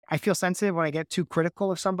I feel sensitive when I get too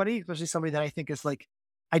critical of somebody, especially somebody that I think is like,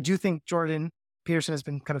 I do think Jordan Peterson has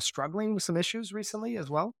been kind of struggling with some issues recently as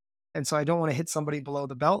well. And so I don't want to hit somebody below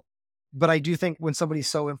the belt. But I do think when somebody's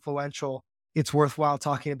so influential, it's worthwhile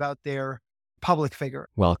talking about their public figure.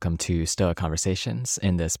 Welcome to Stoa Conversations.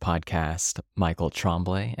 In this podcast, Michael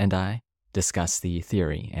Tremblay and I discuss the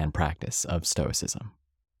theory and practice of Stoicism.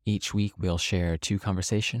 Each week, we'll share 2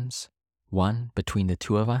 conversations, one between the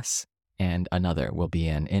 2 of us, and another will be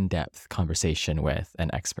an in-depth conversation with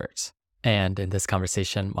an expert. And in this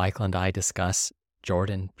conversation, Michael and I discuss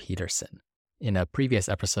Jordan Peterson. In a previous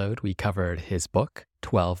episode, we covered his book,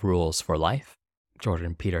 12 Rules for Life.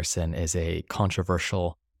 Jordan Peterson is a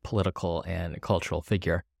controversial political and cultural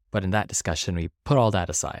figure, but in that discussion, we put all that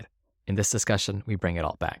aside. In this discussion, we bring it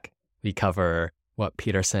all back. We cover what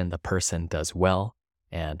Peterson, the person, does well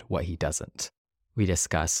and what he doesn't. We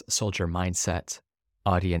discuss soldier mindset,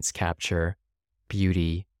 audience capture,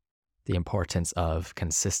 beauty, the importance of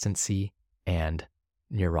consistency, and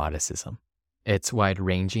neuroticism. It's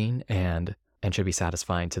wide-ranging and should be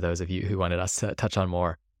satisfying to those of you who wanted us to touch on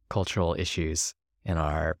more cultural issues in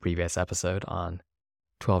our previous episode on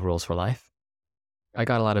 12 Rules for Life. I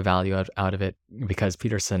got a lot of value out of it because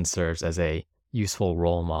Peterson serves as a useful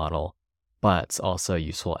role model, but also a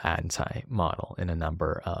useful anti-model in a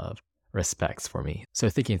number of respects for me. So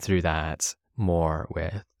thinking through that more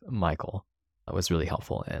with Michael was really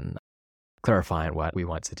helpful in clarifying what we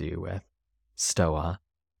want to do with Stoa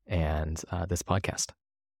and this podcast.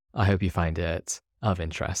 I hope you find it of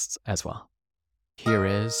interest as well. Here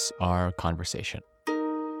is our conversation.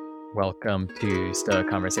 Welcome to Stoa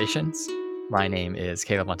Conversations. My name is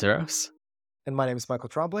Caleb Monteros. And my name is Michael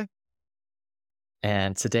Tremblay.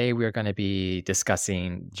 And today we're going to be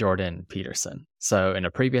discussing Jordan Peterson. So in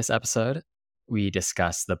a previous episode, we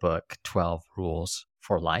discussed the book 12 Rules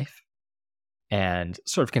for Life and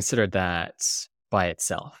sort of considered that by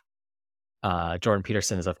itself. Jordan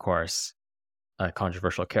Peterson is, of course, a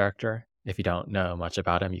controversial character. If you don't know much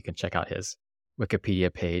about him, you can check out his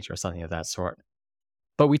Wikipedia page or something of that sort.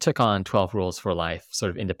 But we took on 12 Rules for Life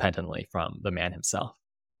sort of independently from the man himself.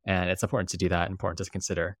 And it's important to do that, important to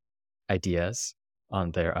consider ideas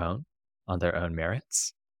on their own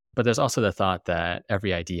merits. But there's also the thought that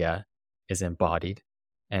every idea is embodied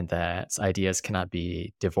and that ideas cannot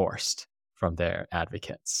be divorced from their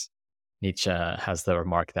advocates. Nietzsche has the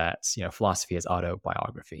remark that, philosophy is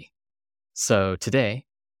autobiography. So today,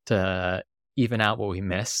 to even out what we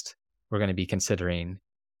missed, we're going to be considering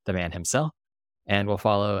the man himself, and we'll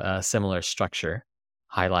follow a similar structure,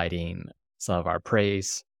 highlighting some of our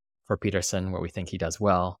praise for Peterson, what we think he does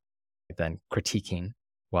well, then critiquing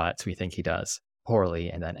what we think he does poorly,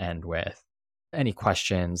 and then end with any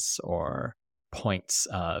questions or points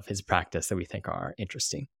of his practice that we think are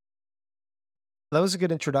interesting. That was a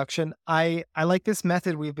good introduction. I like this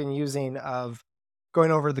method we've been using of going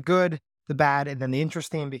over the good, the bad, and then the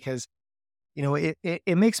interesting, because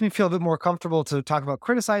it makes me feel a bit more comfortable to talk about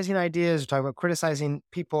criticizing ideas or talk about criticizing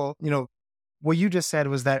people. What you just said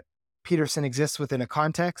was that Peterson exists within a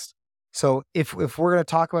context. So if we're going to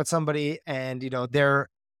talk about somebody and, their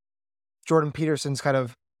Jordan Peterson's kind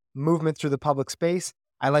of movement through the public space,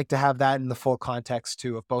 I like to have that in the full context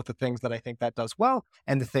too, of both the things that I think that does well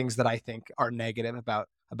and the things that I think are negative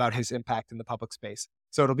about his impact in the public space.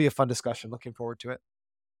 So it'll be a fun discussion. Looking forward to it.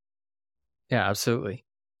 Yeah, absolutely.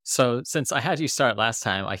 So since I had you start last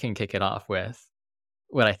time, I can kick it off with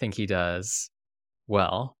what I think he does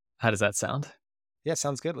well. How does that sound? Yeah,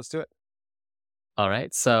 sounds good. Let's do it. All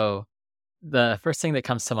right. So the first thing that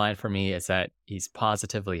comes to mind for me is that he's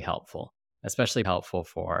positively helpful, especially helpful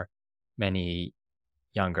for many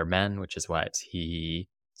younger men, which is what he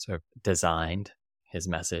sort of designed his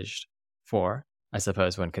message for, I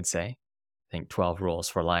suppose one could say. I think 12 Rules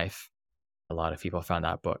for Life. A lot of people found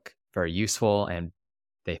that book very useful, and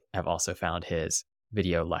they have also found his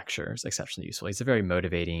video lectures exceptionally useful. He's a very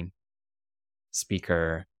motivating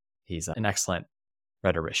speaker. He's an excellent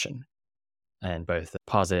rhetorician, and both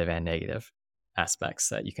positive and negative aspects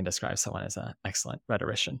that you can describe someone as an excellent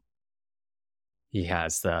rhetorician. He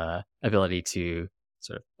has the ability to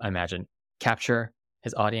sort of, I imagine, capture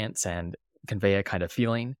his audience and convey a kind of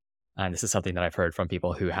feeling. And this is something that I've heard from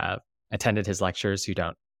people who have attended his lectures who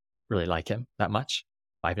don't really like him that much.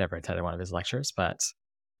 I've never attended one of his lectures, but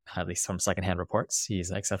at least from secondhand reports, he's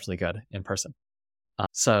exceptionally good in person.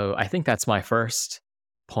 So I think that's my first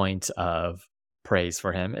point of praise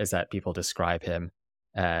for him, is that people describe him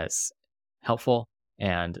as helpful,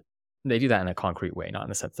 and they do that in a concrete way, not in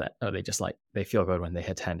the sense that, they feel good when they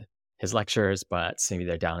attend his lectures, but maybe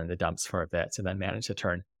they're down in the dumps for a bit and then manage to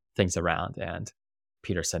turn things around. And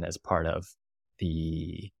Peterson is part of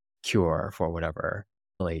the cure for whatever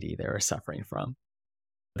lady they were suffering from.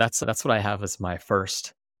 That's what I have as my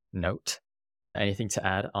first note. Anything to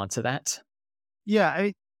add onto that? Yeah,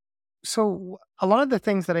 so a lot of the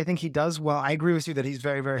things that I think he does well, I agree with you that he's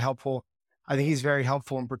very, very helpful. I think he's very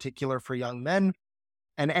helpful in particular for young men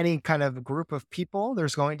and any kind of group of people.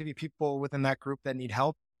 There's going to be people within that group that need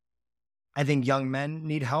help. I think young men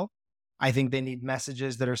need help. I think they need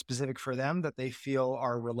messages that are specific for them, that they feel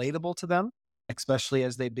are relatable to them, especially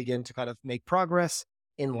as they begin to kind of make progress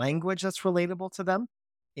in language that's relatable to them,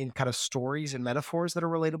 in kind of stories and metaphors that are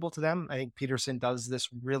relatable to them. I think Peterson does this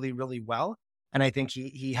really, really well. And I think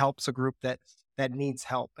he helps a group that needs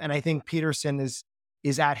help. And I think Peterson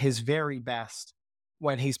is at his very best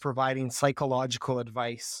when he's providing psychological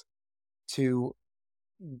advice to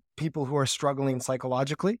people who are struggling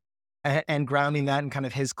psychologically and grounding that in kind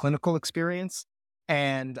of his clinical experience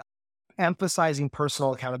and emphasizing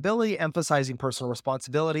personal accountability, emphasizing personal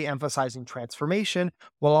responsibility, emphasizing transformation,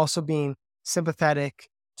 while also being sympathetic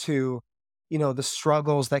to, the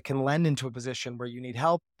struggles that can lend into a position where you need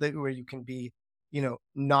help, where you can be,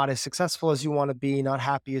 not as successful as you want to be, not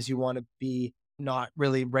happy as you want to be, not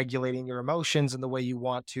really regulating your emotions in the way you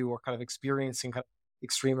want to, or kind of experiencing kind of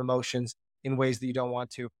extreme emotions in ways that you don't want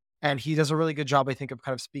to. And he does a really good job, I think, of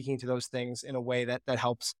kind of speaking to those things in a way that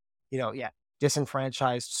helps, yeah,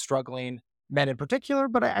 disenfranchised, struggling men in particular.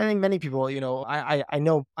 But I think many people, I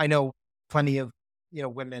know plenty of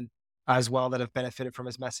women as well that have benefited from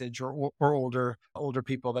his message, or older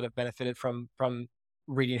people that have benefited from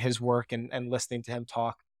reading his work and listening to him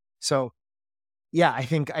talk. So yeah, I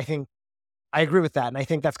think I agree with that, and I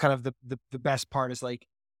think that's kind of the best part is like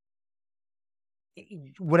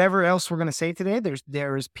whatever else we're going to say today,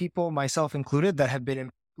 there's people, myself included, that have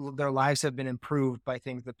their lives have been improved by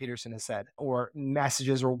things that Peterson has said, or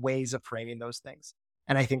messages, or ways of framing those things.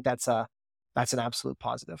 And I think that's an absolute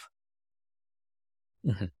positive.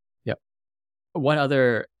 Hmm. Yep. One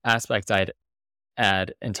other aspect I'd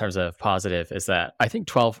add in terms of positive is that I think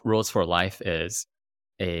 12 Rules for Life is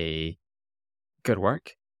a good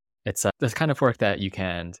work. It's this kind of work that you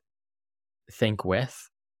can think with.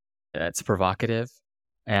 It's provocative,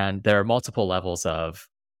 and there are multiple levels of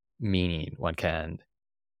meaning one can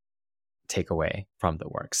take away from the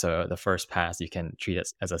work. So the first pass, you can treat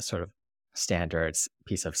it as a sort of standard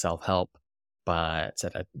piece of self-help, but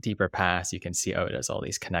at a deeper pass, you can see, oh, there's all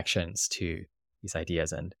these connections to these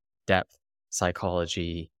ideas and depth,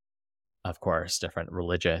 psychology, of course, different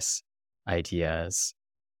religious ideas,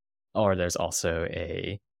 or there's also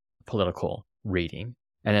a political reading.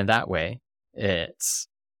 And in that way, it's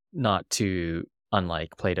not too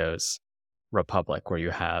unlike Plato's Republic, where you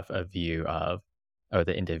have a view of, oh,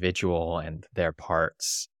 the individual and their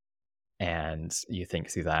parts, and you think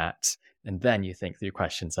through that. And then you think through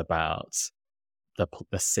questions about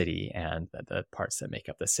the city and the parts that make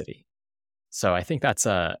up the city. So I think that's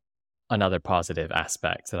another positive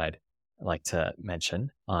aspect that I'd like to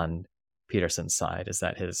mention on Peterson's side, is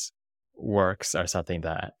that his works are something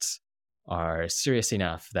that are serious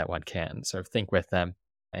enough that one can sort of think with them,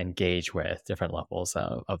 engage with different levels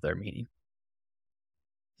of their meaning.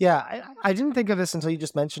 Yeah, I didn't think of this until you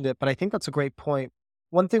just mentioned it, but I think that's a great point.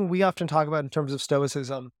 One thing we often talk about in terms of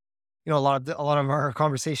stoicism, a lot of our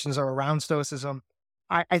conversations are around stoicism.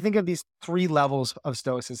 I think of these three levels of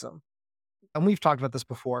stoicism, and we've talked about this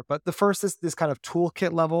before. But the first is this kind of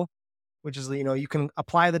toolkit level, which is, you can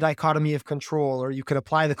apply the dichotomy of control, or you could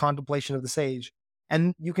apply the contemplation of the sage,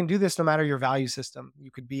 and you can do this no matter your value system.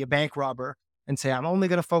 You could be a bank robber and say, I'm only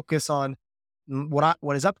going to focus on what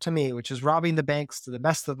is up to me, which is robbing the banks to the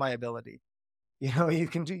best of my ability. You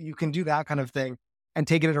can do that kind of thing and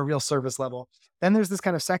take it at a real service level. Then there's this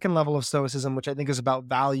kind of second level of stoicism, which I think is about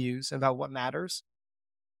values, about what matters.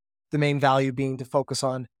 The main value being to focus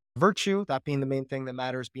on virtue, that being the main thing that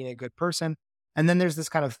matters, being a good person. And then there's this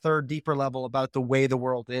kind of third, deeper level about the way the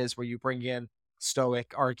world is, where you bring in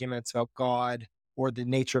stoic arguments about God or the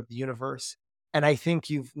nature of the universe. And I think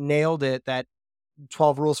you've nailed it, that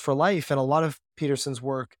 12 Rules for Life and a lot of Peterson's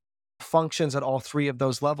work functions at all three of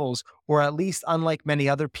those levels, or at least, unlike many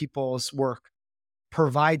other people's work,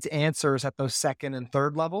 provides answers at those second and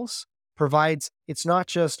third levels. It's not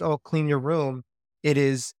just, oh, clean your room. It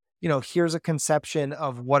is, here's a conception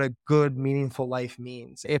of what a good, meaningful life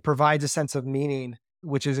means. It provides a sense of meaning,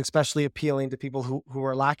 which is especially appealing to people who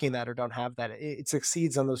are lacking that or don't have that. It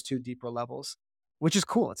succeeds on those two deeper levels, which is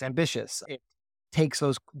cool. It's ambitious. It takes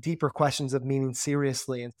those deeper questions of meaning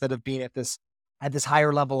seriously, instead of being at this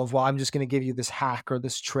higher level of, well, I'm just going to give you this hack or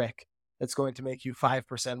this trick that's going to make you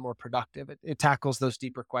 5% more productive. It tackles those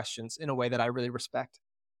deeper questions in a way that I really respect.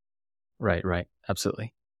 Right, right.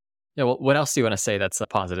 Absolutely. Yeah. Well, what else do you want to say that's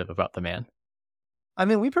positive about the man? I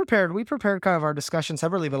mean, we prepared kind of our discussion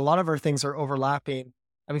separately, but a lot of our things are overlapping.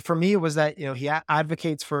 I mean, for me, it was that, he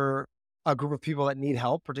advocates for a group of people that need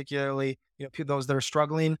help, particularly, those that are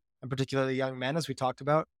struggling, and particularly young men, as we talked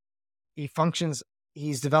about. He functions,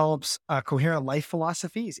 he's develops a coherent life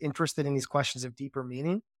philosophy. He's interested in these questions of deeper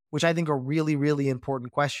meaning, which I think are really, really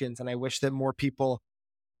important questions. And I wish that more people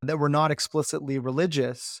that were not explicitly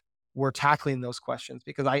religious were tackling those questions,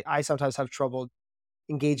 because I sometimes have trouble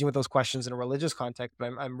engaging with those questions in a religious context,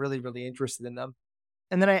 but I'm really, really interested in them.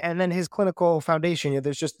 And then his clinical foundation,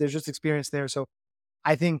 there's just experience there. So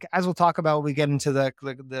I think, as we'll talk about when we get into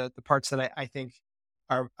the parts that I think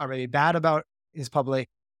are maybe bad about his public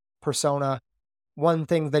persona, one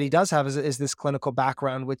thing that he does have is this clinical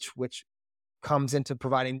background, which comes into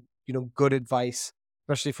providing, good advice,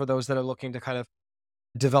 especially for those that are looking to kind of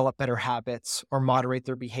develop better habits or moderate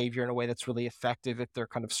their behavior in a way that's really effective if they're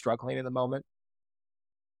kind of struggling in the moment.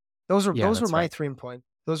 Those are Yeah, those were that's my right. 3 points.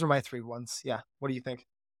 Those were my 3 ones. Yeah. What do you think?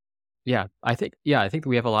 Yeah, I think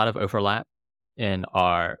we have a lot of overlap in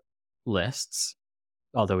our lists,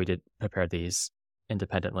 although we did prepare these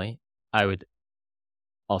independently. I would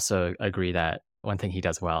also agree that one thing he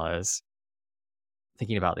does well is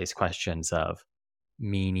thinking about these questions of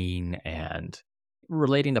meaning and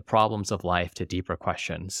relating the problems of life to deeper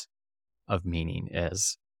questions of meaning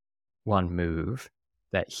is one move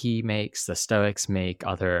that he makes, the Stoics make,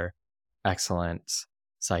 other excellent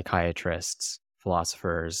psychiatrists,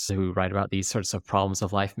 philosophers who write about these sorts of problems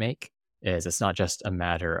of life make, is it's not just a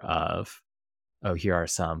matter of, oh, here are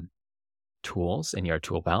some tools in your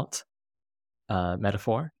tool belt,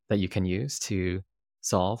 metaphor that you can use to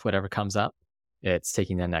solve whatever comes up. It's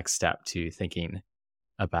taking the next step to thinking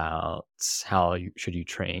about should you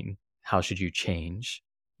train, how should you change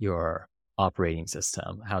your operating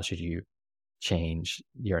system, how should you change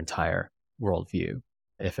your entire worldview,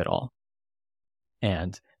 if at all,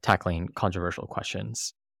 and tackling controversial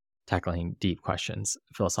questions, tackling deep questions,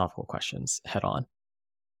 philosophical questions head on.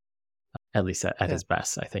 At least at Yeah. his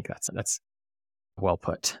best, I think that's well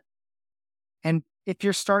put. And if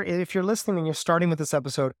you're listening and you're starting with this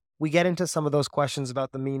episode, we get into some of those questions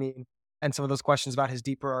about the meaning and some of those questions about his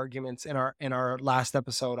deeper arguments in our last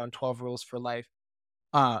episode on 12 rules for life.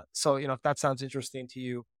 So, if that sounds interesting to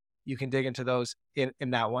you, you can dig into those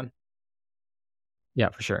in that one. Yeah,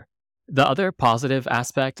 for sure. The other positive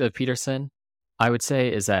aspect of Peterson, I would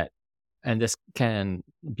say, is that, and this can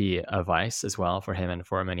be a vice as well for him and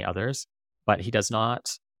for many others, but he does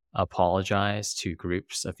not apologize to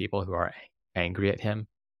groups of people who are angry at him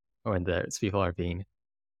when those people are being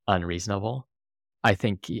unreasonable. I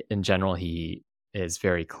think in general, he is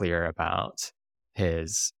very clear about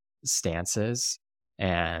his stances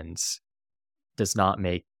and does not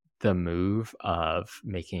make the move of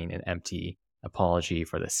making an empty apology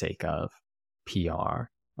for the sake of PR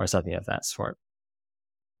or something of that sort.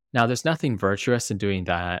 Now, there's nothing virtuous in doing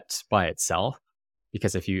that by itself,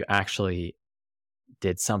 because if you actually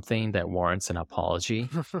did something that warrants an apology,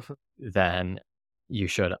 then you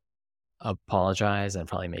should apologize and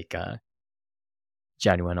probably make a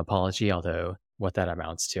genuine apology. Although, what that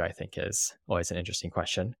amounts to, I think, is always an interesting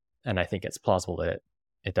question. And I think it's plausible that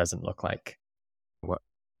it doesn't look like what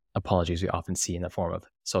apologies we often see in the form of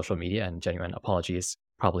social media, and genuine apologies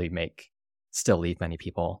probably still leave many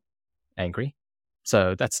people angry.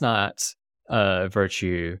 So that's not a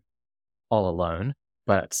virtue all alone,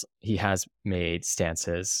 but he has made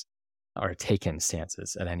stances or taken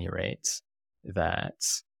stances at any rate that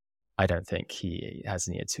I don't think he has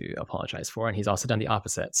needed to apologize for. And he's also done the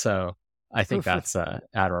opposite. So I think that's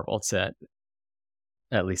admirable to,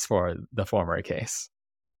 at least for the former case.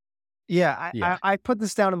 Yeah, Yeah. I put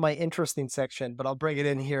this down in my interesting section, but I'll bring it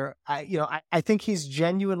in here. I think he's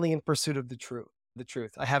genuinely in pursuit of the truth. The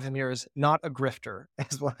truth. I have him here as not a grifter,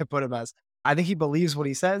 is what I put him as. I think he believes what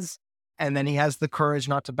he says, and then he has the courage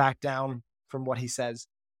not to back down from what he says.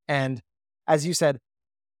 And as you said,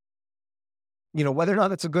 whether or not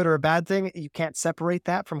that's a good or a bad thing, you can't separate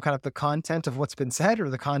that from kind of the content of what's been said or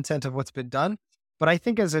the content of what's been done. But I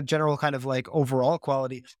think, as a general kind of like overall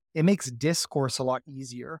quality, it makes discourse a lot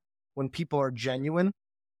easier when people are genuine.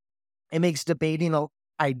 It makes debating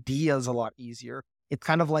ideas a lot easier. It's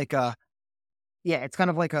kind of like a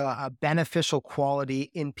beneficial quality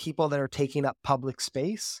in people that are taking up public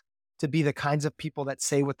space, to be the kinds of people that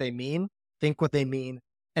say what they mean, think what they mean,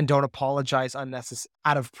 and don't apologize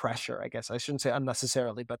out of pressure. I guess I shouldn't say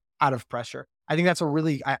unnecessarily, but out of pressure. I think that's a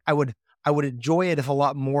really, I would enjoy it if a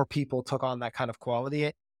lot more people took on that kind of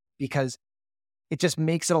quality, because it just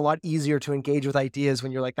makes it a lot easier to engage with ideas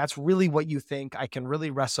when you're like, that's really what you think. I can really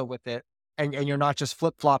wrestle with it. and you're not just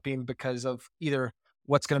flip-flopping because of either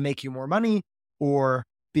what's going to make you more money or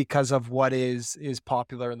because of what is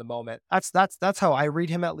popular in the moment. That's how I read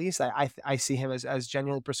him, at least. I see him as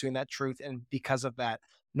genuinely pursuing that truth, and because of that,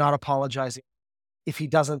 not apologizing if he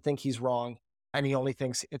doesn't think he's wrong and he only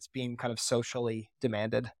thinks it's being kind of socially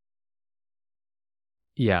demanded.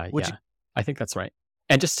 Yeah, Would you yeah. I think that's right.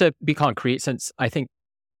 And just to be concrete, since I think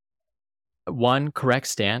one correct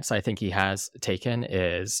stance I think he has taken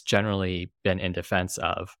is generally been in defense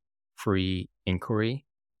of free inquiry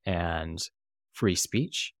and free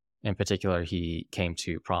speech. In particular, he came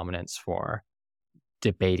to prominence for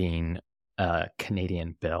debating a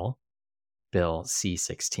Canadian bill, Bill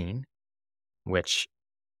C-16, which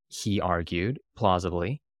he argued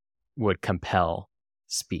plausibly would compel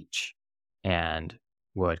speech and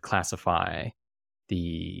would classify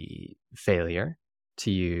the failure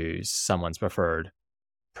to use someone's preferred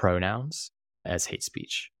pronouns as hate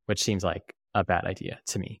speech, which seems like a bad idea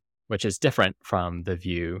to me, which is different from the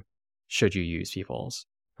view should you use people's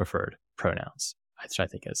preferred pronouns, which I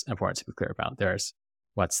think is important to be clear about. There's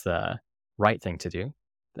what's the right thing to do,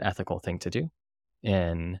 the ethical thing to do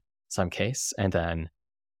in some case, and then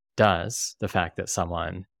does the fact that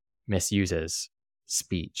someone misuses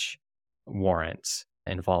speech warrant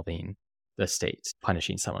involving the state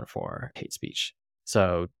punishing someone for hate speech?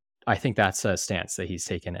 So I think that's a stance that he's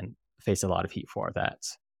taken and faced a lot of heat for that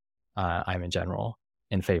I'm in general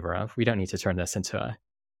in favor of. We don't need to turn this into a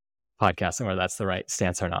podcast on whether that's the right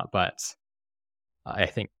stance or not, but I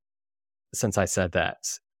think since I said that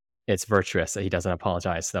it's virtuous that he doesn't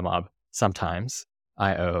apologize to the mob sometimes,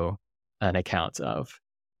 I owe an account of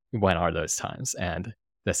when are those times, and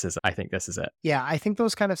I think this is it. Yeah, I think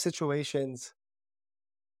those kind of situations,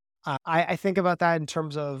 I think about that in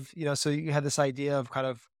terms of, so you had this idea of kind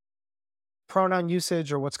of pronoun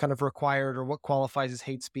usage or what's kind of required or what qualifies as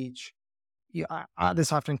hate speech. Yeah,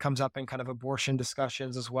 this often comes up in kind of abortion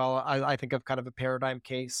discussions as well. I think of kind of a paradigm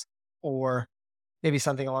case, or maybe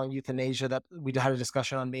something along euthanasia that we had a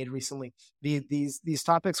discussion on made recently. These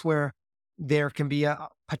topics where there can be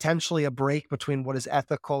potentially a break between what is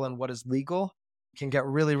ethical and what is legal can get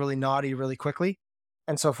really, really naughty really quickly.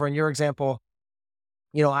 And so, for in your example,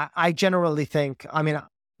 I generally think, I mean,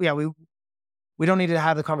 yeah, we don't need to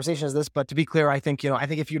have the conversation as this, but to be clear, I think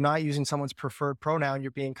if you're not using someone's preferred pronoun,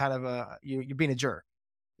 you're being kind of you're being a jerk.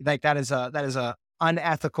 Like that is a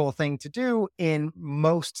unethical thing to do in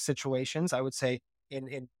most situations. I would say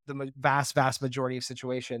in the vast majority of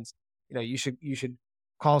situations, you should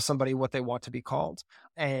call somebody what they want to be called,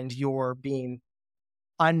 and you're being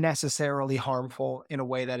unnecessarily harmful in a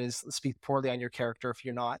way that is speaks poorly on your character if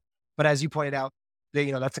you're not. But as you pointed out,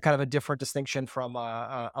 that's a kind of a different distinction from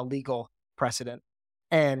a legal precedent.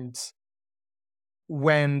 And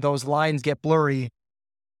when those lines get blurry,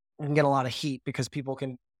 you can get a lot of heat because people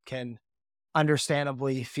can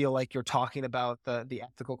understandably feel like you're talking about the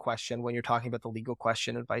ethical question when you're talking about the legal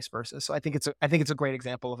question and vice versa. So I think it's a great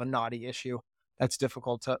example of a naughty issue that's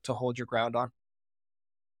difficult to hold your ground on.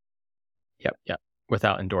 Yep, yep,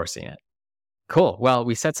 without endorsing it. Cool. Well,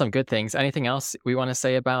 we said some good things. Anything else we want to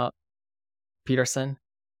say about Peterson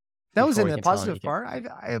That was before in we the can tell him positive part.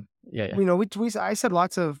 Yeah, yeah. I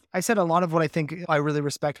said a lot of what I think I really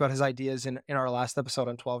respect about his ideas in our last episode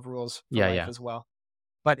on 12 rules for Yeah, life yeah. as well.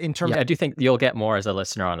 But in terms Yeah, I do think you'll get more as a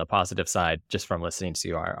listener on the positive side just from listening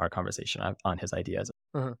to our conversation on his ideas.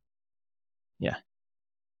 Mhm. Yeah.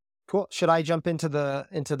 Cool. Should I jump into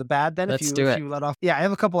the bad then? Let's do it. You let off. Yeah, I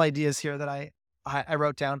have a couple ideas here that I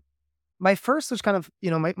wrote down. My first was kind of,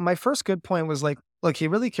 my first good point was like, look, he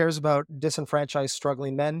really cares about disenfranchised,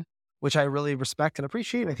 struggling men, which I really respect and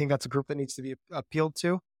appreciate. I think that's a group that needs to be appealed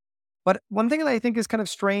to. But one thing that I think is kind of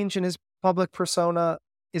strange in his public persona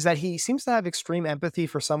is that he seems to have extreme empathy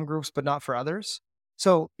for some groups, but not for others.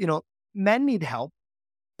 So, men need help,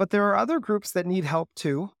 but there are other groups that need help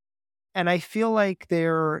too. And I feel like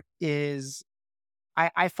I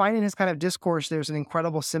find in his kind of discourse, there's an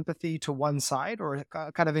incredible sympathy to one side, or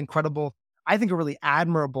a kind of incredible, I think a really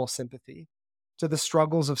admirable sympathy to the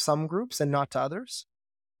struggles of some groups and not to others.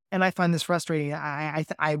 And I find this frustrating. I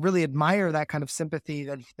really admire that kind of sympathy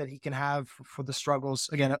that he can have for the struggles,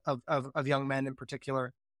 again, of young men in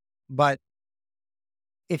particular. But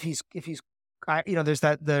if he's,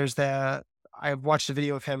 there's the I've watched a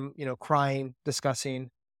video of him, crying, discussing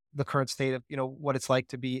the current state of, what it's like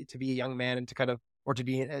to be a young man and to kind of, or to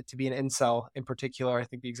be an incel in particular. I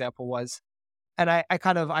think the example was, and I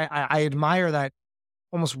kind of I admire that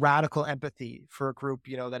almost radical empathy for a group,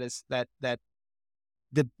 that is that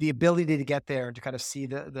the ability to get there and to kind of see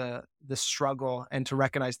the struggle and to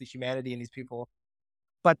recognize the humanity in these people.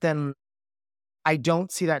 But then I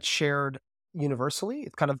don't see that shared universally.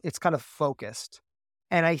 It's kind of focused.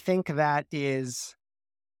 And I think that is,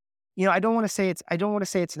 I don't want to say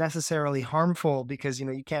it's necessarily harmful because,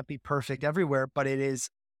 you can't be perfect everywhere, but it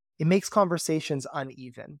makes conversations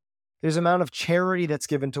uneven. There's amount of charity that's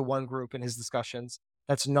given to one group in his discussions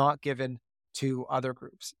that's not given to other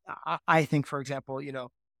groups. I think, for example,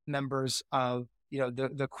 members of,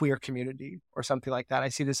 the queer community or something like that. I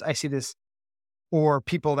see this, or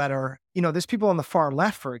people that are, there's people on the far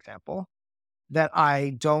left, for example, that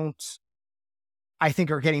I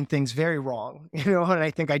think are getting things very wrong,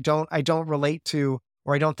 and I don't relate to,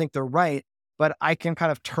 or I don't think they're right, but I can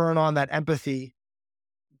kind of turn on that empathy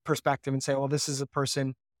perspective and say, well, maybe this is a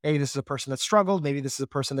person that struggled, maybe this is a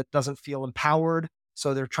person that doesn't feel empowered,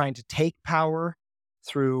 so they're trying to take power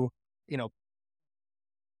through, you know,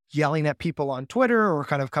 yelling at people on Twitter or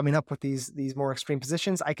kind of coming up with these more extreme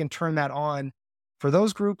positions. I can turn that on for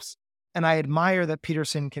those groups, and I admire that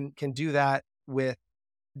Peterson can do that with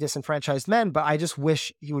disenfranchised men, but I just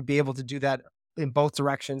wish he would be able to do that in both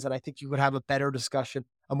directions. And I think you would have a better discussion,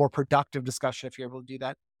 a more productive discussion if you're able to do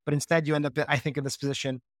that. But instead, you end up, I think, in this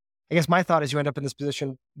position. I guess my thought is you end up in this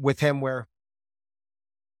position with him where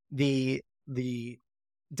the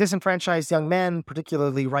disenfranchised young men,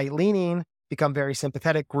 particularly right leaning, become very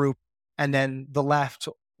sympathetic group, and then the left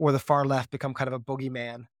or the far left become kind of a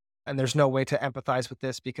boogeyman. And there's no way to empathize with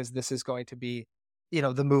this because this is going to be,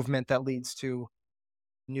 the movement that leads to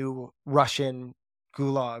new Russian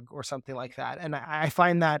gulag or something like that. And I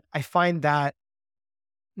find that I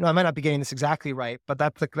might not be getting this exactly right, but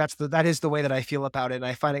that is the way that I feel about it. And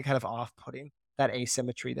I find it kind of off-putting, that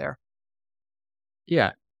asymmetry there.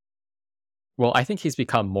 Yeah. Well, I think he's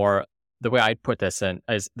become more, the way I'd put this in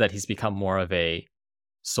is that he's become more of a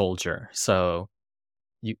soldier. So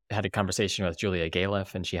you had a conversation with Julia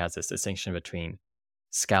Galiff, and she has this distinction between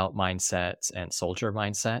scout mindset and soldier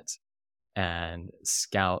mindset. And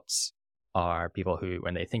scouts are people who,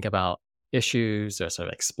 when they think about issues, they're sort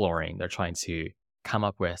of exploring, they're trying to come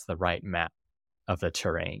up with the right map of the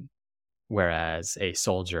terrain. Whereas a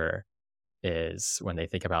soldier is, when they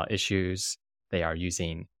think about issues, they are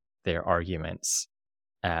using their arguments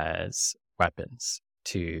as weapons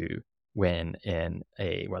to win in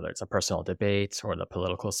whether it's a personal debate or the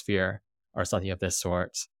political sphere or something of this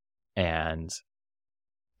sort. And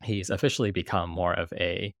he's officially become more of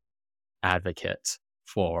a advocate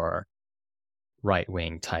for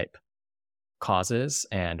right-wing type causes.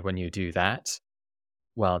 And when you do that,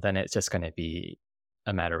 well, then it's just going to be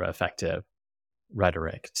a matter of effective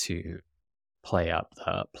rhetoric to play up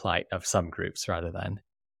the plight of some groups rather than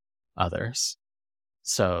others.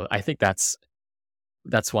 So I think that's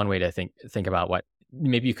one way to think about what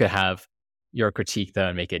maybe you could have your critique though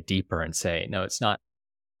and make it deeper and say, no, it's not.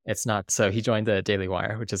 So he joined the Daily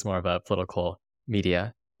Wire, which is more of a political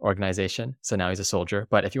media organization. So now he's a soldier.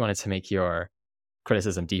 But if you wanted to make your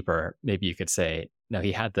criticism deeper, maybe you could say, no,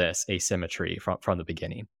 he had this asymmetry from the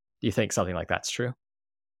beginning. Do you think something like that's true?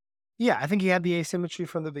 Yeah, I think he had the asymmetry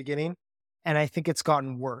from the beginning, and I think it's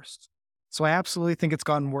gotten worse. So I absolutely think it's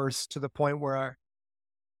gotten worse to the point where,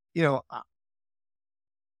 you know,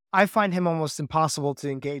 I find him almost impossible to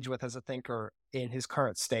engage with as a thinker in his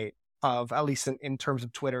current state of, at least in terms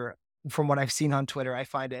of Twitter. From what I've seen on Twitter, I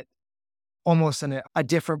find it almost a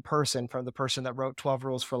different person from the person that wrote 12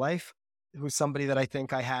 Rules for Life, who's somebody that I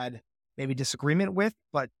think I had maybe disagreement with,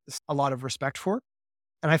 but a lot of respect for.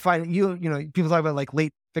 And I find people talk about like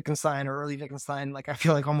late Wittgenstein or early Wittgenstein. Like I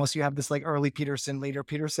feel like almost you have this like early Peterson, later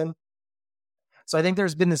Peterson. So I think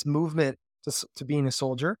there's been this movement to being a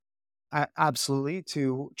soldier, absolutely,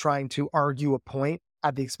 to trying to argue a point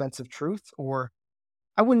at the expense of truth. Or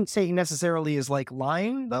I wouldn't say he necessarily is like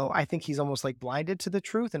lying, though. I think he's almost like blinded to the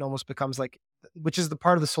truth and almost becomes like, which is the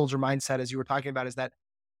part of the soldier mindset, as you were talking about, is that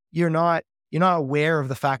you're not aware of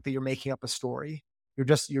the fact that you're making up a story.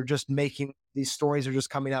 You're just making these stories are just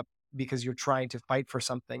coming up because you're trying to fight for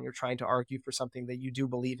something. You're trying to argue for something that you do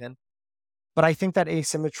believe in. But I think that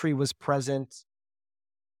asymmetry was present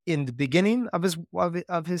in the beginning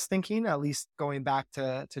of his thinking, at least going back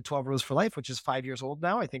to 12 Rules for Life, which is 5 years old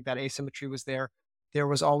now. I think that asymmetry was there. There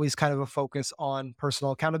was always kind of a focus on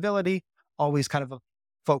personal accountability, always kind of a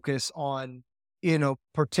focus on,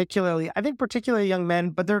 particularly young men,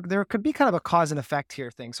 but there could be kind of a cause and effect here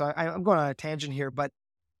thing. So I'm going on a tangent here, but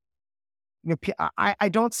I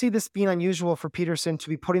don't see this being unusual for Peterson to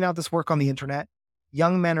be putting out this work on the internet.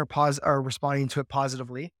 Young men are responding to it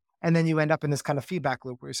positively. And then you end up in this kind of feedback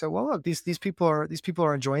loop where you say, well, look, these people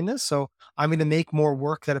are enjoying this. So I'm going to make more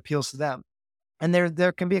work that appeals to them. And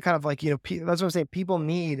there can be a kind of like, that's what I'm saying. People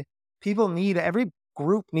need every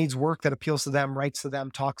group needs work that appeals to them, writes to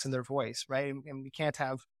them, talks in their voice, right? And we can't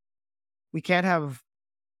have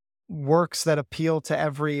works that appeal to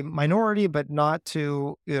every minority, but not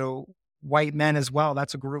to, white men as well.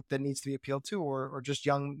 That's a group that needs to be appealed to, or just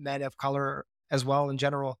young men of color as well in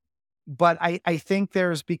general. But I think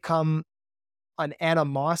there's become an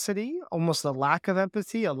animosity, almost a lack of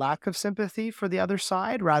empathy, a lack of sympathy for the other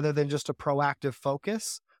side, rather than just a proactive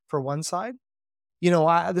focus for one side.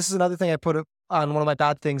 This is another thing I put on one of my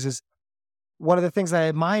bad things is one of the things I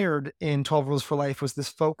admired in 12 Rules for Life was this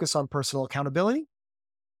focus on personal accountability,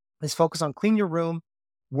 this focus on clean your room,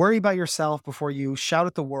 worry about yourself before you shout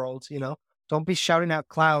at the world, don't be shouting out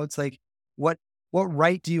clouds. Like what, what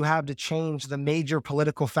right do you have to change the major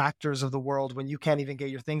political factors of the world when you can't even get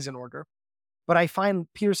your things in order? But I find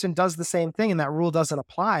Peterson does the same thing, and that rule doesn't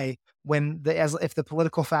apply as if the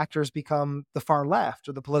political factors become the far left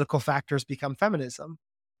or the political factors become feminism,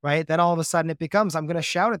 right? Then all of a sudden it becomes I'm going to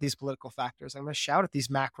shout at these political factors. I'm going to shout at these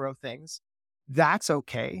macro things. That's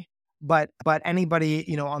okay, but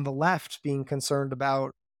anybody on the left being concerned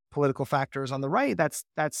about political factors on the right,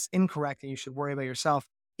 that's incorrect, and you should worry about yourself.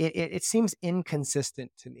 It seems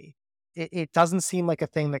inconsistent to me. It doesn't seem like a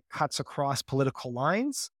thing that cuts across political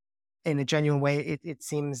lines in a genuine way. It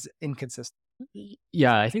seems inconsistent.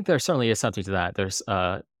 Yeah, I think there certainly is something to that. There's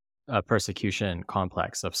a persecution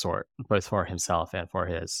complex of sort, both for himself and for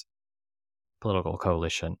his political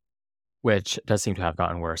coalition, which does seem to have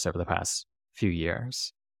gotten worse over the past few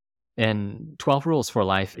years. In 12 Rules for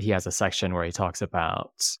Life, he has a section where he talks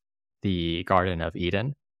about the Garden of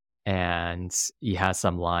Eden, and he has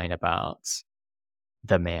some line about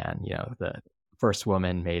the man, the first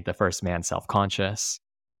woman made the first man self-conscious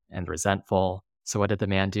and resentful. So what did the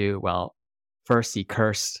man do? Well, first he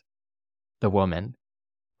cursed the woman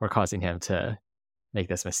for causing him to make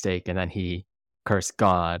this mistake, and then he cursed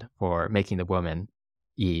God for making the woman,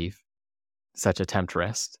 Eve, such a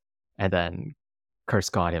temptress, and then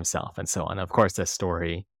cursed God himself, and so on. Of course, this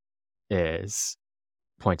story is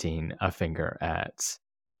pointing a finger at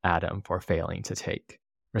Adam for failing to take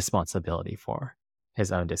responsibility for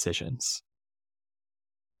his own decisions.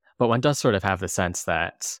 But one does sort of have the sense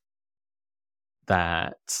that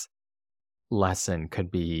that lesson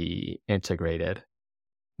could be integrated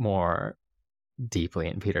more deeply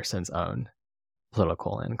in Peterson's own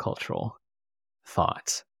political and cultural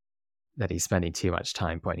thought, that he's spending too much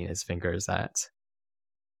time pointing his fingers at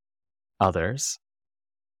others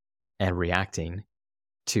and reacting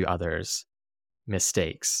to others'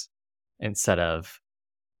 mistakes instead of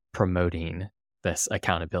promoting this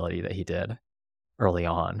accountability that he did early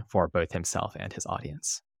on for both himself and his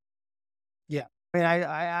audience. Yeah, I mean,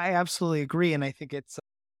 I absolutely agree, and I think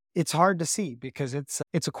it's hard to see because it's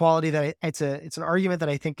a quality that it's an argument that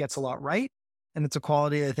I think gets a lot right, and it's a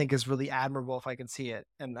quality that I think is really admirable if I can see it,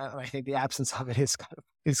 and I think the absence of it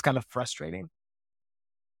is kind of frustrating.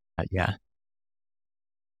 Yeah.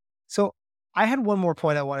 So I had one more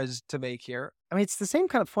point I wanted to make here. I mean, it's the same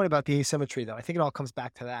kind of point about the asymmetry, though. I think it all comes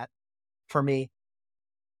back to that for me.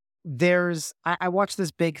 I watched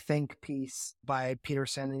this big think piece by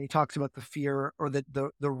Peterson, and he talks about the fear or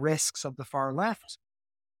the risks of the far left.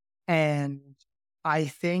 And I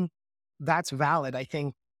think that's valid. I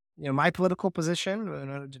think, my political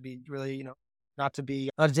position, to be really, not to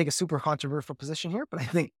take a super controversial position here, but I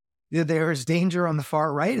think there's danger on the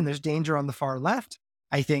far right and there's danger on the far left.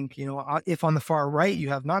 I think, if on the far right you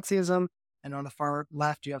have Nazism and on the far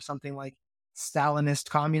left you have something like Stalinist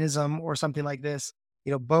communism or something like this,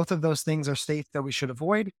 both of those things are states that we should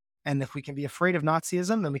avoid. And if we can be afraid of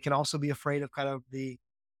Nazism, then we can also be afraid of kind of the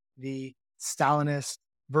Stalinist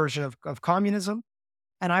version of communism.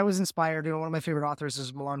 And I was inspired. One of my favorite authors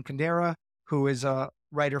is Milan Kundera, who is a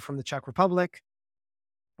writer from the Czech Republic,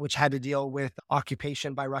 which had to deal with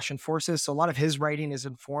occupation by Russian forces. So a lot of his writing is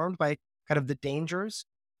informed by kind of the dangers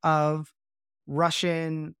of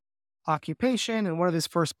Russian occupation. And one of his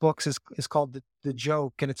first books is called The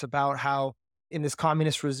Joke. And it's about how in this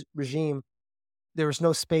communist regime, there was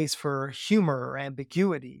no space for humor or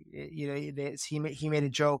ambiguity. He made a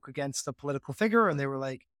joke against a political figure, and they were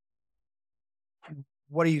like,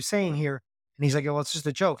 "What are you saying here?" And he's like, "Well, it's just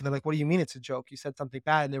a joke." And they're like, "What do you mean it's a joke? You said something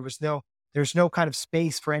bad." And there's no kind of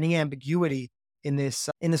space for any ambiguity in this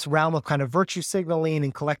realm of kind of virtue signaling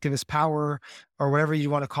and collectivist power or whatever you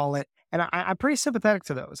want to call it. And I'm pretty sympathetic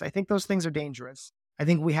to those. I think those things are dangerous. I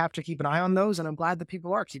think we have to keep an eye on those, and I'm glad that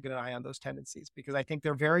people are keeping an eye on those tendencies because I think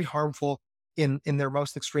they're very harmful in their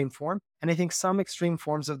most extreme form. And I think some extreme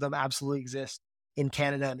forms of them absolutely exist in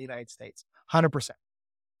Canada and the United States, 100%.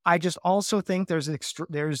 I just also think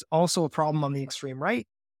there's also a problem on the extreme right.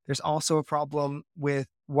 There's also a problem with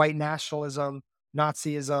white nationalism,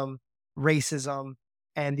 Nazism, racism,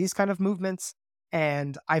 and these kind of movements.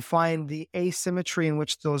 And I find the asymmetry in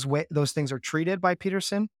which those things are treated by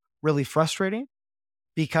Peterson really frustrating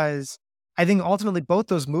because I think ultimately both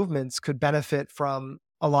those movements could benefit from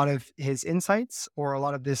a lot of his insights or a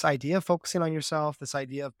lot of this idea of focusing on yourself, this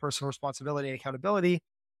idea of personal responsibility and accountability,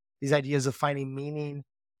 these ideas of finding meaning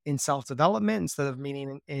in self-development instead of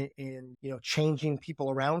meaning in changing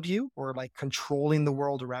people around you or like controlling the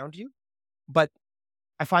world around you. But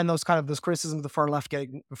I find those criticisms of the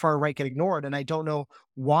far right get ignored, and I don't know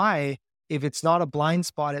why. If it's not a blind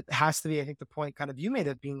spot, it has to be. I think the point kind of you made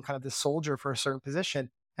of being kind of the soldier for a certain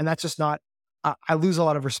position, and that's just not. I lose a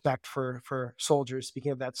lot of respect for soldiers.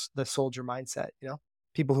 Speaking of that's the soldier mindset,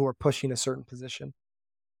 people who are pushing a certain position.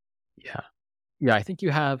 Yeah. Yeah. I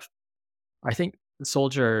think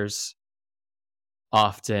soldiers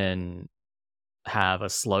often have a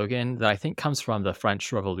slogan that I think comes from the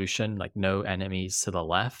French Revolution, like no enemies to the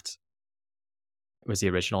left was the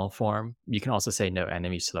original form. You can also say no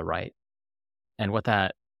enemies to the right. And what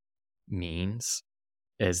that means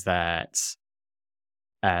is that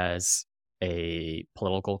as a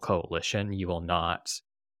political coalition, you will not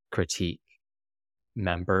critique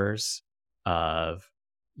members of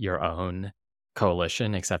your own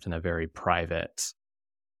coalition except in a very private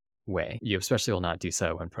way. You especially will not do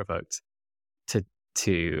so when provoked to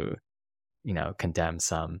to condemn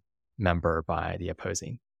some member by the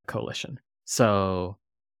opposing coalition. So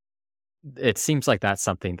it seems like that's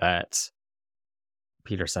something that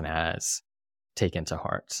Peterson has taken to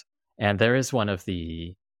heart. And there is one of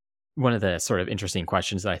the sort of interesting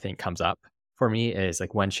questions that I think comes up for me is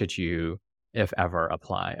like, when should you, if ever,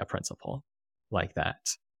 apply a principle like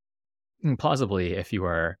that? Plausibly, if you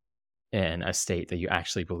were in a state that you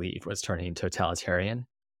actually believed was turning totalitarian,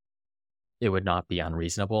 it would not be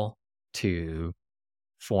unreasonable to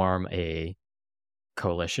form a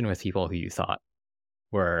coalition with people who you thought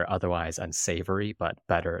were otherwise unsavory but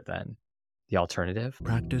better than the alternative.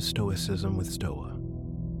 Practice Stoicism with Stoa.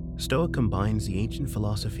 Stoa combines the ancient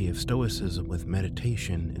philosophy of Stoicism with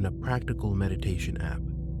meditation in a practical meditation app.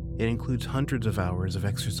 It includes hundreds of hours of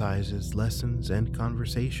exercises, lessons, and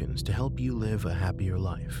conversations to help you live a happier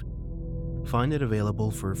life. Find it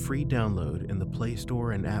available for free download in the Play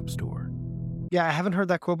Store and App Store. Yeah, I haven't heard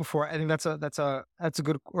that quote before. I think that's a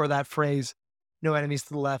good, or that phrase, no enemies to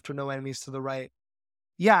the left or no enemies to the right.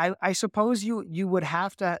 Yeah, I suppose you would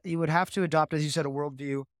have to adopt, as you said, a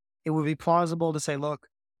worldview. It would be plausible to say, look,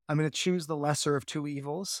 I'm going to choose the lesser of two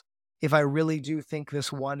evils. If I really do think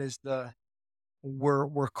this one is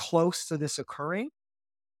we're close to this occurring,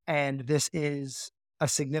 and this is a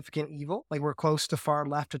significant evil, like we're close to far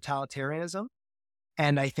left totalitarianism,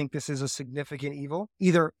 and I think this is a significant evil.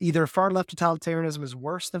 Either far left totalitarianism is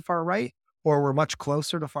worse than far right, or we're much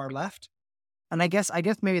closer to far left. And I guess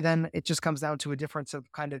maybe then it just comes down to a difference of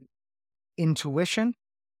kind of intuition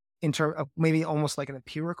in terms of maybe almost like an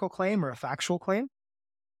empirical claim or a factual claim.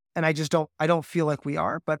 And I don't feel like we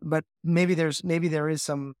are, but maybe there is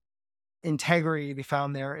some integrity to be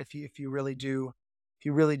found there if you really do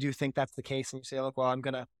think that's the case, and you say, look, well, I'm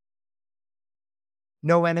gonna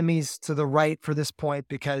no enemies to the right for this point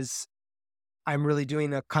because I'm really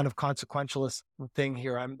doing a kind of consequentialist thing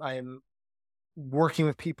here. I'm working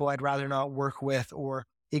with people I'd rather not work with, or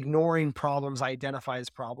ignoring problems I identify as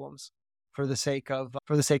problems for the sake of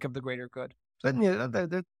the greater good. So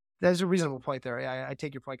there's a reasonable point there. I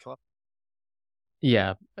take your point, Philip.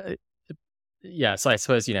 Yeah. Yeah. So I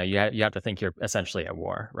suppose, you have to think you're essentially at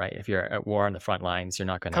war, right? If you're at war on the front lines, you're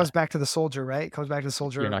not going Comes to, back to the soldier, right? Comes back to the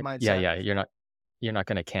soldier mindset. yeah, you're not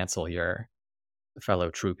going to cancel your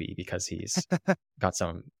fellow troopy because he's got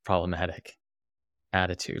some problematic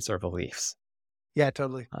attitudes or beliefs. Yeah,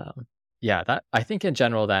 totally. Yeah, that I think in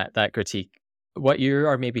general that critique, what you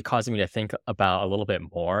are maybe causing me to think about a little bit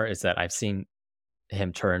more is that I've seen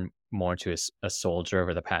him turn more into a soldier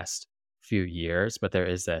over the past few years, but there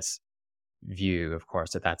is this view, of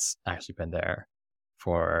course, that that's actually been there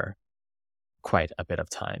for quite a bit of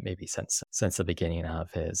time, maybe since the beginning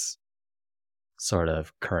of his sort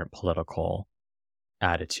of current political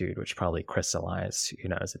attitude, which probably crystallized,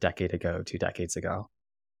 as a decade ago, 2 decades ago.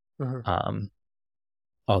 Mm-hmm.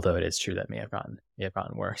 Although it is true that may have gotten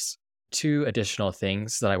worse. Two additional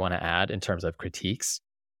things that I want to add in terms of critiques.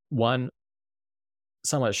 One,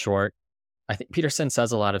 somewhat short. I think Peterson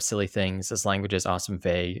says a lot of silly things. His language is often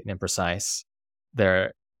vague and imprecise.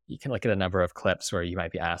 You can look at a number of clips where you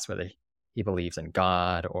might be asked whether he believes in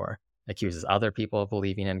God or accuses other people of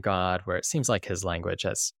believing in God, where it seems like his language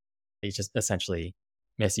he's just essentially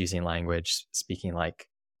misusing language, speaking like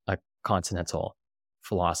a continental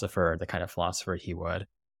philosopher, the kind of philosopher he would.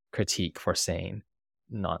 critique for saying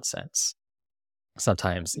nonsense.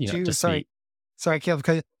 Sometimes, Did you, just to be, sorry, Caleb,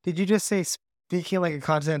 did you just say speaking like a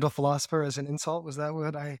continental philosopher as an insult? Was that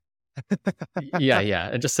what I? yeah, yeah.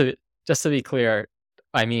 And just to be clear,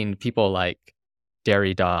 I mean people like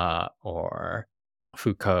Derrida or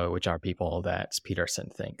Foucault, which are people that Peterson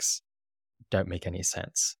thinks don't make any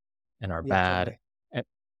sense and are Yeah, bad. totally. A-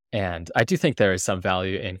 And I do think there is some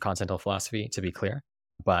value in continental philosophy, to be clear,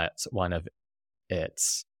 but one of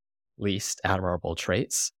its least admirable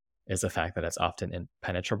traits is the fact that it's often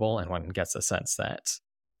impenetrable, and one gets the sense that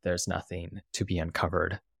there's nothing to be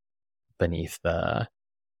uncovered beneath the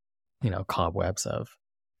cobwebs of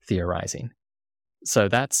theorizing. So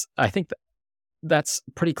I think that's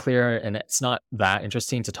pretty clear, and it's not that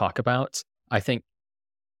interesting to talk about. I think,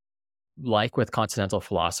 like with continental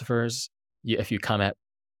philosophers, if you come at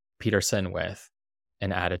Peterson with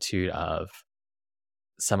an attitude of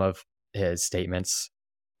some of his statements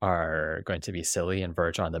are going to be silly and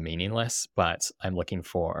verge on the meaningless, but I'm looking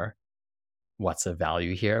for what's of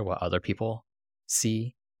value here, what other people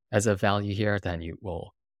see as a value here, then you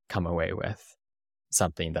will come away with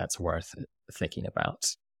something that's worth thinking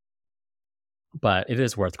about. But it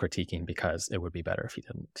is worth critiquing because it would be better if he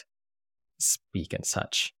didn't speak in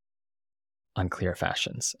such unclear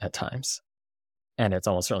fashions at times. And it's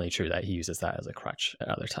almost certainly true that he uses that as a crutch at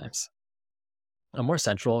other times. A more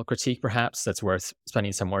central critique, perhaps, that's worth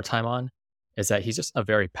spending some more time on is that he's just a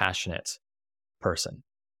very passionate person.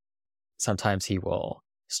 Sometimes he will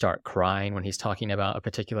start crying when he's talking about a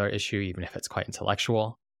particular issue, even if it's quite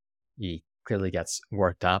intellectual. He clearly gets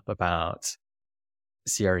worked up about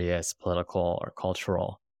serious political or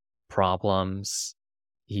cultural problems.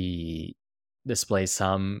 He displays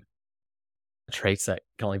some traits that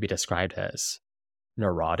can only be described as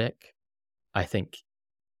neurotic. I think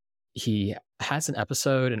he has an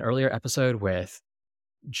earlier episode with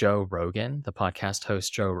Joe Rogan, the podcast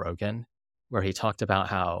host Joe Rogan, where he talked about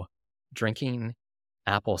how drinking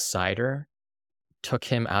apple cider took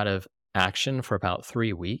him out of action for about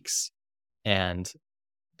 3 weeks and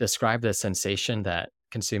described the sensation that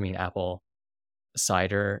consuming apple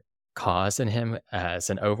cider caused in him as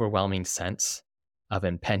an overwhelming sense of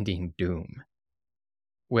impending doom.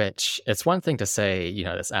 Which, it's one thing to say,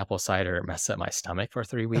 this apple cider messed up my stomach for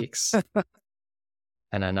 3 weeks,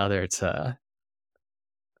 and another to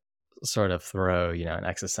sort of throw, an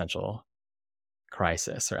existential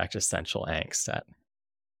crisis or existential angst at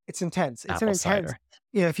It's intense. It's an apple intense. cider.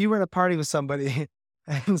 If you were at a party with somebody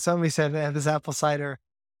and somebody said, "Man, this apple cider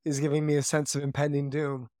is giving me a sense of impending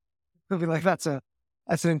doom," you'll be like, "That's an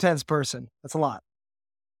intense person. That's a lot."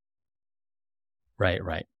 Right,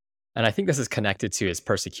 right. And I think this is connected to his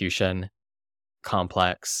persecution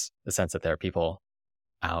complex, the sense that there are people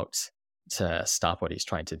out to stop what he's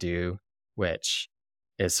trying to do, which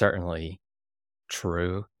is certainly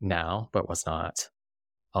true now, but was not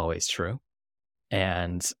always true.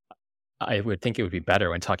 And I would think it would be better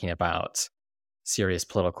when talking about serious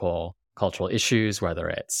political, cultural issues, whether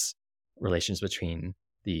it's relations between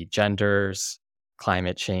the genders,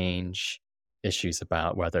 climate change, issues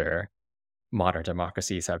about whether modern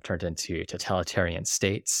democracies have turned into totalitarian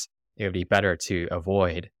states. It would be better to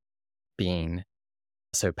avoid being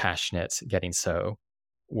so passionate, getting so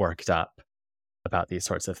worked up about these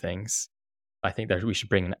sorts of things. I think that we should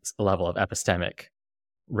bring a level of epistemic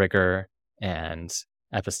rigor and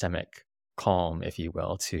epistemic calm, if you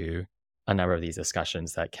will, to a number of these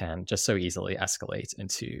discussions that can just so easily escalate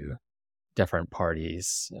into different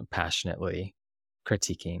parties passionately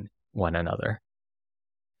critiquing one another.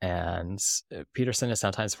 And Peterson is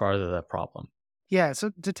sometimes part of the problem. Yeah. So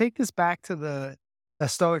to take this back to the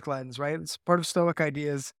Stoic lens, right? It's part of Stoic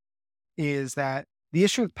ideas is that the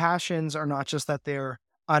issue with passions are not just that they're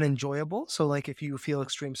unenjoyable. So like if you feel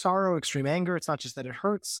extreme sorrow, extreme anger, it's not just that it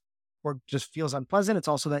hurts or just feels unpleasant. It's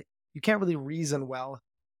also that you can't really reason well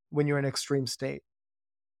when you're in an extreme state.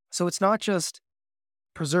 So it's not just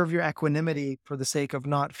preserve your equanimity for the sake of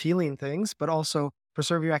not feeling things, but also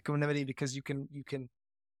preserve your equanimity because you can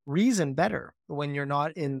reason better when you're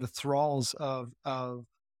not in the thralls of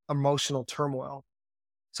emotional turmoil.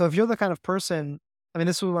 So if you're the kind of person, I mean,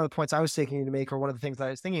 this was one of the points I was taking to make, or one of the things that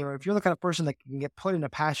I was thinking, or if you're the kind of person that can get put in a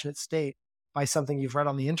passionate state by something you've read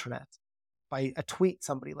on the internet, by a tweet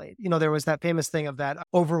somebody laid. There was that famous thing of that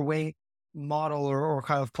overweight model or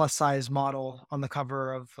kind of plus size model on the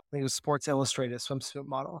cover of, I think it was Sports Illustrated swimsuit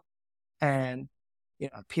model. And,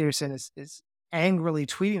 Peterson is angrily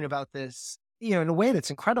tweeting about this, in a way that's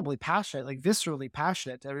incredibly passionate, like viscerally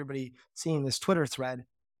passionate to everybody seeing this Twitter thread.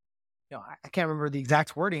 I can't remember the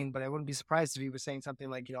exact wording, but I wouldn't be surprised if he was saying something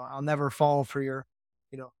like, I'll never fall for your,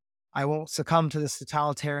 I won't succumb to this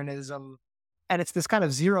totalitarianism. And it's this kind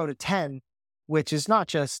of 0 to 10, which is not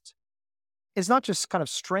just, it's not just kind of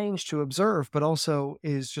strange to observe, but also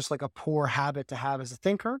is just like a poor habit to have as a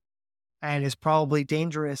thinker, and is probably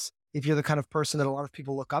dangerous if you're the kind of person that a lot of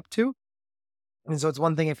people look up to. And so it's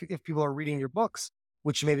one thing if people are reading your books,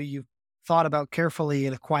 which maybe you've thought about carefully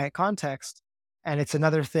in a quiet context. And it's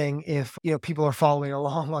another thing if, people are following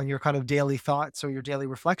along on your kind of daily thoughts or your daily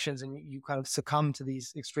reflections, and you kind of succumb to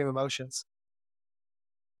these extreme emotions.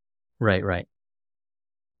 Right, right.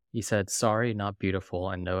 He said, sorry, not beautiful,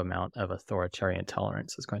 and no amount of authoritarian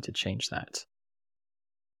tolerance is going to change that.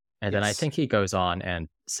 And then I Yes. think he goes on and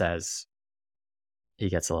says he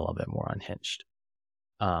gets a little bit more unhinged.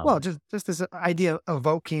 Well, just this idea of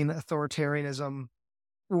evoking authoritarianism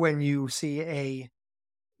when you see a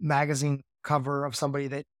magazine cover of somebody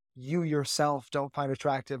that you yourself don't find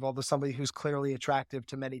attractive, although somebody who's clearly attractive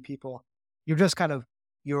to many people. You're just kind of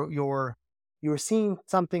you're seeing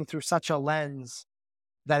something through such a lens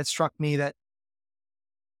that it struck me that,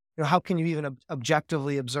 how can you even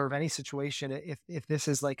objectively observe any situation if this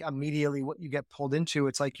is like immediately what you get pulled into?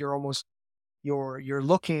 It's like you're almost you're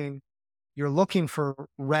looking for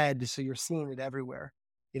red, so you're seeing it everywhere.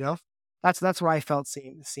 You know, that's where I felt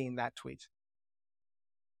seeing that tweet.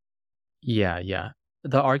 Yeah, yeah.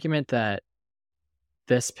 The argument that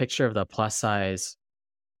this picture of the plus size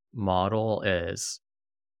model is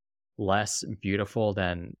less beautiful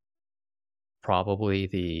than probably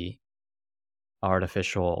the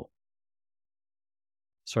artificial,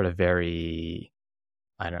 sort of very,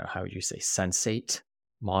 I don't know, how would you say, sensate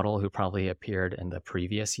model who probably appeared in the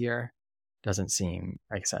previous year doesn't seem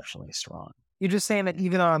exceptionally strong. You're just saying that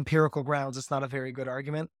even on empirical grounds, it's not a very good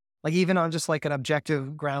argument. Like even on just like an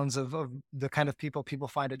objective grounds of the kind of people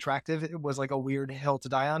find attractive, it was like a weird hill to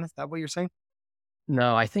die on. Is that what you're saying?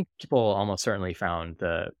 No, I think people almost certainly found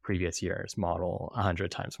the previous year's model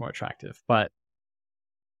 100 times more attractive. But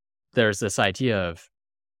there's this idea of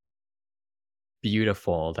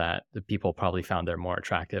beautiful that the people probably found they're more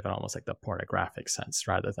attractive in almost like the pornographic sense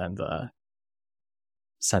rather than the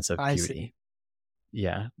sense of I see. beauty.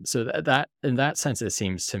 Yeah. So that in that sense, it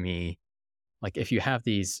seems to me like if you have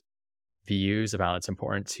these views about it's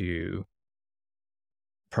important to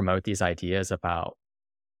promote these ideas about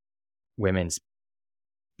women's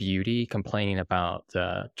beauty, complaining about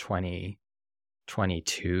the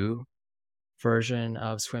 2022 version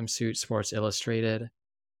of Swimsuit Sports Illustrated,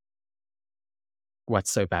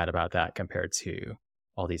 what's so bad about that compared to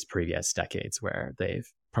all these previous decades where they've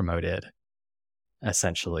promoted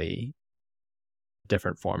essentially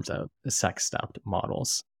different forms of sex stuffed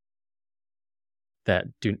models that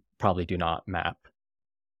probably do not map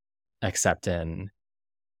except in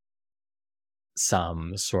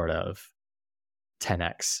some sort of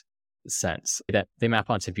 10x sense, that they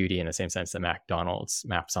map onto beauty in the same sense that McDonald's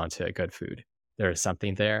maps onto good food. There is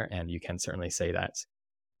something there, and you can certainly say that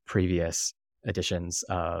previous editions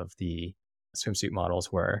of the swimsuit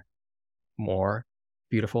models were more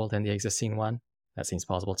beautiful than the existing one. That seems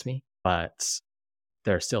plausible to me, but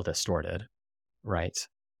they're still distorted, right?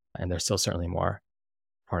 And they're still certainly more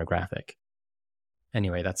pornographic.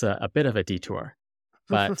 Anyway, that's a bit of a detour,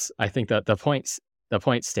 but I think that the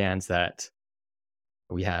point stands that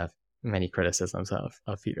we have many criticisms of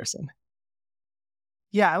Peterson.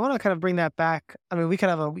 Yeah, I want to kind of bring that back. I mean, we could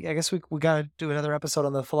have I guess we got to do another episode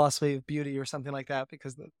on the philosophy of beauty or something like that,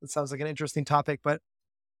 because it sounds like an interesting topic. But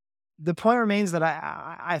the point remains that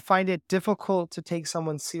I find it difficult to take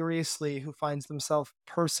someone seriously who finds themselves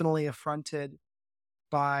personally affronted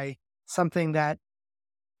by something that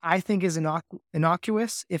I think is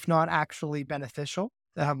innocuous, if not actually beneficial,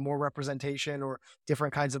 to have more representation or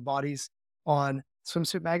different kinds of bodies on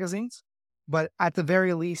swimsuit magazines. But at the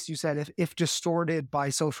very least, you said if distorted by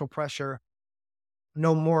social pressure,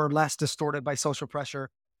 no more or less distorted by social pressure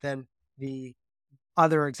than the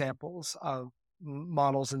other examples of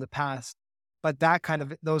models in the past. But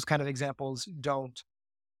those kind of examples don't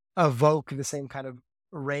evoke the same kind of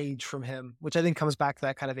rage from him, which I think comes back to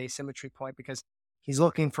that kind of asymmetry point, because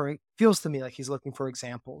feels to me like he's looking for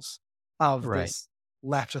examples of Right. this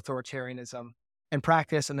left authoritarianism and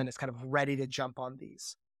practice, and then it's kind of ready to jump on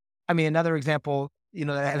these. I mean, another example,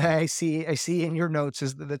 that I see in your notes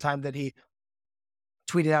is the time that he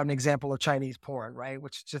tweeted out an example of Chinese porn, right?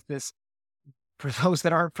 Which is just this, for those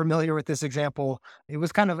that aren't familiar with this example, it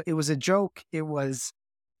was a joke. It was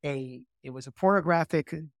a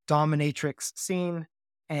pornographic dominatrix scene,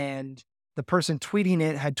 and the person tweeting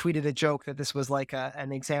it had tweeted a joke that this was like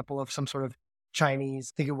an example of some sort of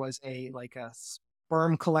Chinese, I think it was a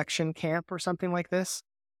sperm collection camp or something like this.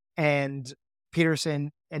 And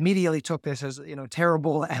Peterson immediately took this as,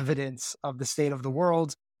 terrible evidence of the state of the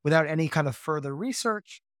world without any kind of further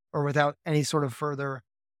research or without any sort of further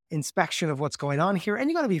inspection of what's going on here. And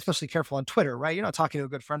you got to be especially careful on Twitter, right? You're not talking to a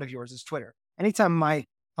good friend of yours, it's Twitter. Anytime my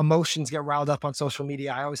emotions get riled up on social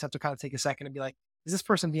media, I always have to kind of take a second and be like, is this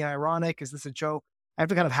person being ironic? Is this a joke? I have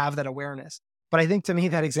to kind of have that awareness. But I think to me,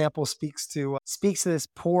 that example speaks to this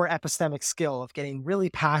poor epistemic skill of getting really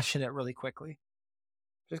passionate really quickly.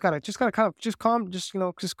 Just gotta kind of just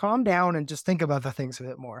calm down and just think about the things a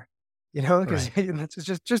bit more, because Right.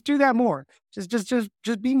 just do that more.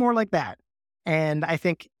 Just be more like that. And I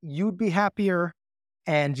think you'd be happier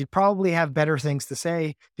and you'd probably have better things to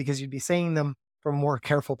say because you'd be saying them from a more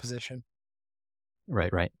careful position.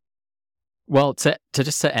 Right, right. Well, to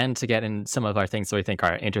end to get in some of our things that we think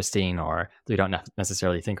are interesting or that we don't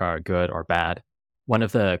necessarily think are good or bad. One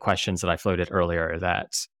of the questions that I floated earlier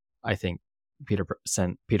that I think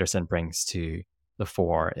Peterson brings to the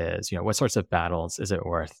fore is, what sorts of battles is it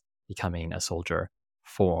worth becoming a soldier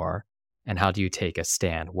for, and how do you take a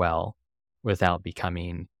stand well without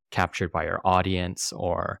becoming captured by your audience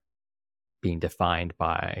or being defined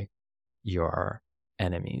by your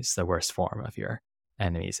enemies, the worst form of your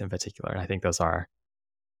enemies in particular. And I think those are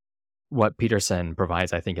what Peterson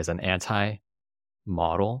provides, I think, is an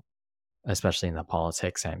anti-model, especially in the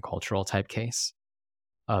politics and cultural type case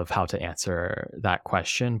of how to answer that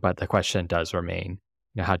question. But the question does remain,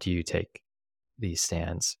 how do you take these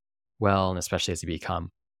stands well? And especially as you become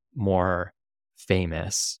more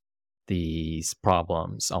famous, these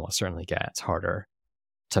problems almost certainly get harder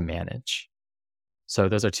to manage. So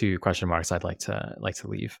those are two question marks I'd like to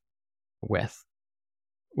leave with.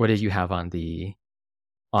 What did you have on the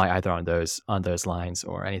either on those lines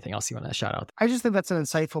or anything else you want to shout out? I just think that's an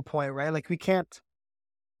insightful point, right? Like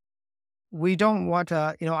we don't want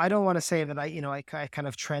to, I don't want to say that I kind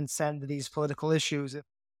of transcend these political issues.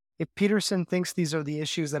 If Peterson thinks these are the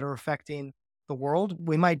issues that are affecting the world,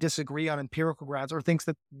 we might disagree on empirical grounds, or thinks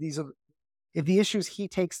that if the issues he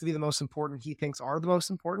takes to be the most important, he thinks are the most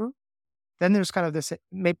important, then there's kind of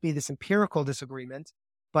maybe this empirical disagreement.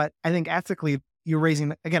 But I think ethically, you're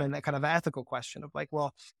raising, again, that kind of ethical question of like,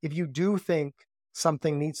 well, if you do think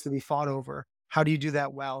something needs to be fought over, how do you do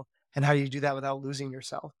that well? And how do you do that without losing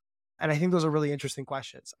yourself? And I think those are really interesting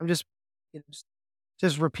questions. I'm just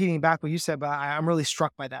repeating back what you said, but I'm really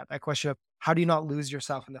struck by that question of how do you not lose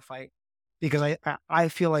yourself in the fight? Because I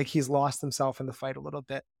feel like he's lost himself in the fight a little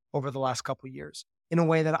bit over the last couple of years in a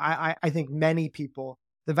way that I think many people,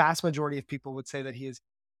 the vast majority of people, would say that he is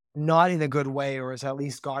not in a good way, or has at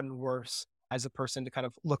least gotten worse as a person to kind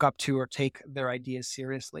of look up to or take their ideas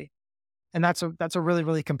seriously. And that's a really,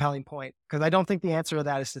 really compelling point, because I don't think the answer to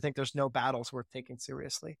that is to think there's no battles worth taking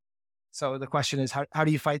seriously. So the question is, how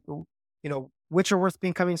do you fight, which are worth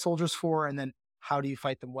becoming soldiers for? And then how do you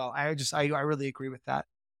fight them well? I really agree with that.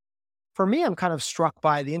 For me, I'm kind of struck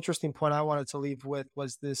by the interesting point I wanted to leave with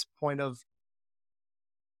was this point of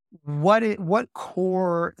what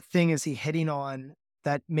core thing is he hitting on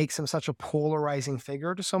that makes him such a polarizing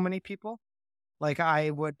figure to so many people? Like I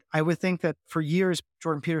would think that for years,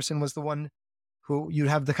 Jordan Peterson was the one who you'd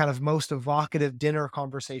have the kind of most evocative dinner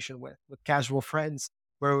conversation with casual friends,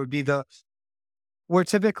 where it would be where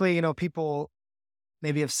typically, people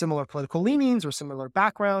maybe have similar political leanings or similar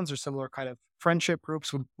backgrounds or similar kind of friendship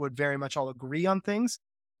groups would very much all agree on things.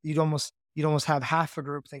 You'd almost have half a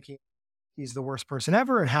group thinking he's the worst person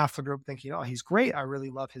ever, and half the group thinking, oh, he's great, I really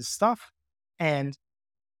love his stuff. And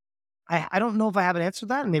I don't know if I have an answer to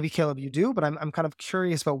that, and maybe Caleb, you do, but I'm kind of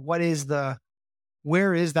curious about where is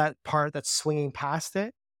that part that's swinging past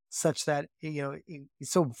it, such that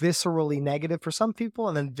it's so viscerally negative for some people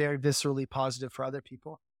and then very viscerally positive for other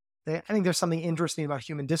people. I think there's something interesting about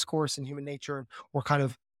human discourse and human nature, or kind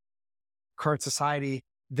of current society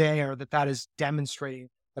there that is demonstrating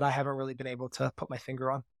that I haven't really been able to put my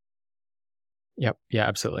finger on. Yep. Yeah,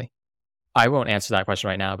 absolutely. I won't answer that question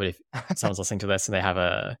right now, but if someone's listening to this and they have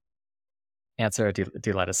a answer,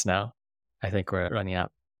 do let us know. I think we're running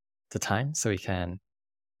out to time, so we can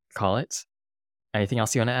call it. Anything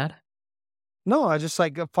else you want to add? No, I just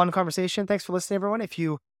like a fun conversation. Thanks for listening, everyone. If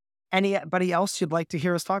anybody else you'd like to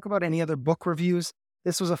hear us talk about, any other book reviews,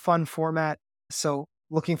 this was a fun format. So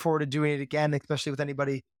looking forward to doing it again, especially with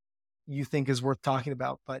anybody you think is worth talking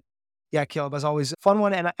about. But yeah, Caleb, as always, a fun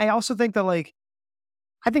one. And I also think that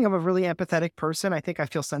I think I'm a really empathetic person. I think I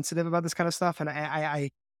feel sensitive about this kind of stuff. And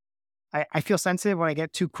I feel sensitive when I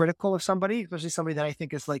get too critical of somebody, especially somebody that I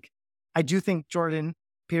think is I do think Jordan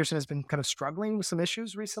Peterson has been kind of struggling with some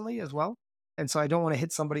issues recently as well. And so I don't want to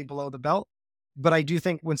hit somebody below the belt. But I do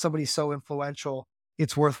think when somebody's so influential,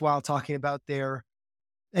 it's worthwhile talking about their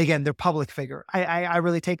again, their public figure. I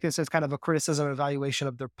really take this as kind of a criticism and evaluation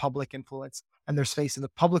of their public influence and their space in the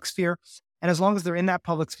public sphere. And as long as they're in that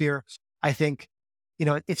public sphere, I think,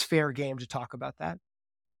 it's fair game to talk about that.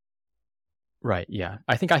 Right. Yeah.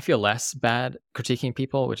 I think I feel less bad critiquing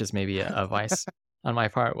people, which is maybe a vice on my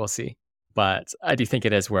part. We'll see. But I do think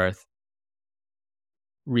it is worth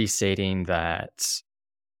restating that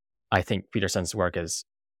I think Peterson's work is,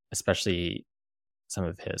 especially some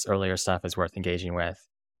of his earlier stuff, is worth engaging with.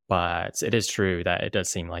 But it is true that it does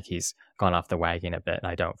seem like he's gone off the wagon a bit, and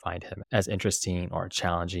I don't find him as interesting or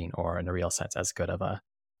challenging or, in a real sense, as good of a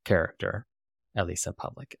character, at least in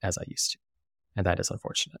public, as I used to. And that is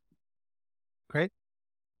unfortunate. Great.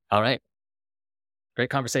 All right. Great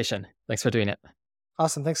conversation. Thanks for doing it.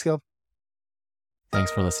 Awesome. Thanks, Gil.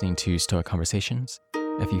 Thanks for listening to Stoic Conversations.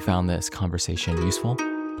 If you found this conversation useful,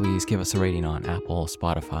 please give us a rating on Apple,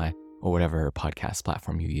 Spotify, or whatever podcast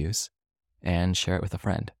platform you use, and share it with a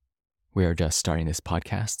friend. We are just starting this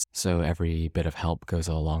podcast, so every bit of help goes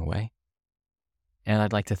a long way. And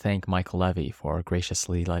I'd like to thank Michael Levy for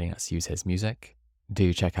graciously letting us use his music.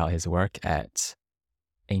 Do check out his work at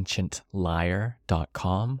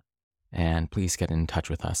ancientlyre.com, and please get in touch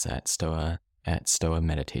with us at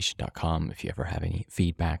stoameditation.com if you ever have any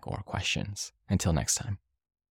feedback or questions. Until next time.